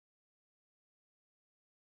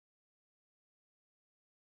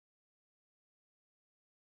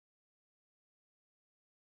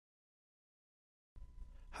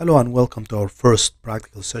Hello and welcome to our first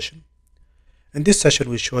practical session. In this session,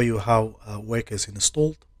 we show you how Weka is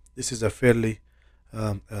installed. This is a fairly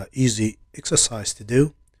easy exercise to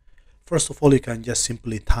do. First of all, you can just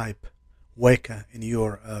simply type Weka in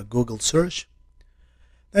your Google search.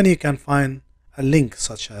 Then you can find a link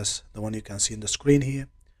such as the one you can see on the screen here,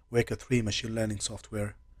 Weka 3 machine learning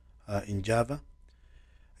software in Java.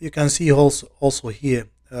 You can see also here,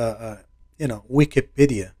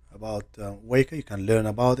 Wikipedia about Weka. You can learn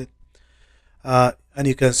about it. And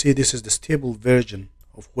you can see this is the stable version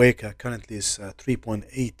of Weka. Currently is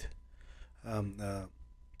 3.8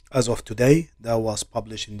 as of today. That was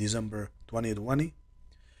published in December 2020.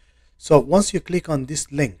 So once you click on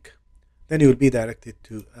this link, then you will be directed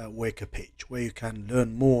to a Weka page where you can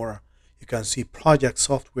learn more. You can see project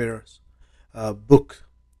softwares, book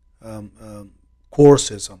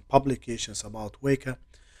courses and publications about Weka,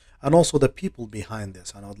 and also the people behind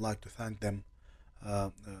this. And I would like to thank them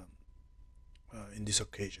in this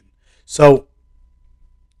occasion. So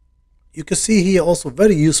you can see here also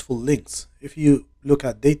very useful links. If you look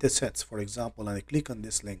at data sets, for example, and I click on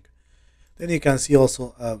this link, then you can see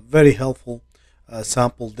also very helpful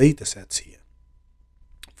sample data sets here.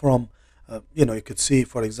 From you could see,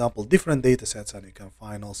 for example, different data sets, and you can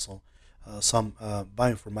find also some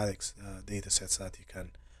bioinformatics data sets that you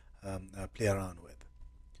can play around with.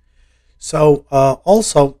 So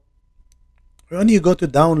also, when you go to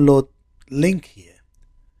download link here,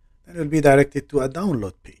 then it will be directed to a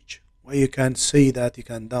download page where you can see that you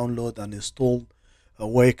can download and install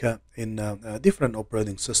Weka in different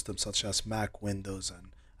operating systems such as Mac, Windows,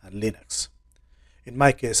 and Linux. In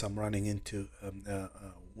my case, I'm running into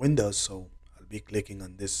Windows, so I'll be clicking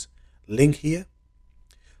on this link here.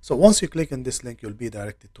 So once you click on this link, you'll be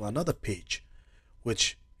directed to another page,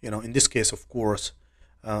 which, in this case, of course,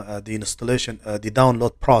 the installation, the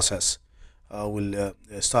download process will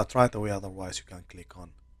start right away. Otherwise, you can click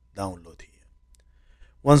on download here.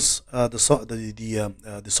 Once the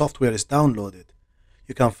software is downloaded,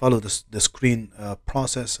 you can follow the screen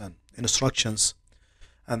process and instructions,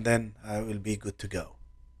 and then it will be good to go.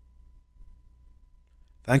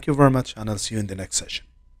 Thank you very much, and I'll see you in the next session.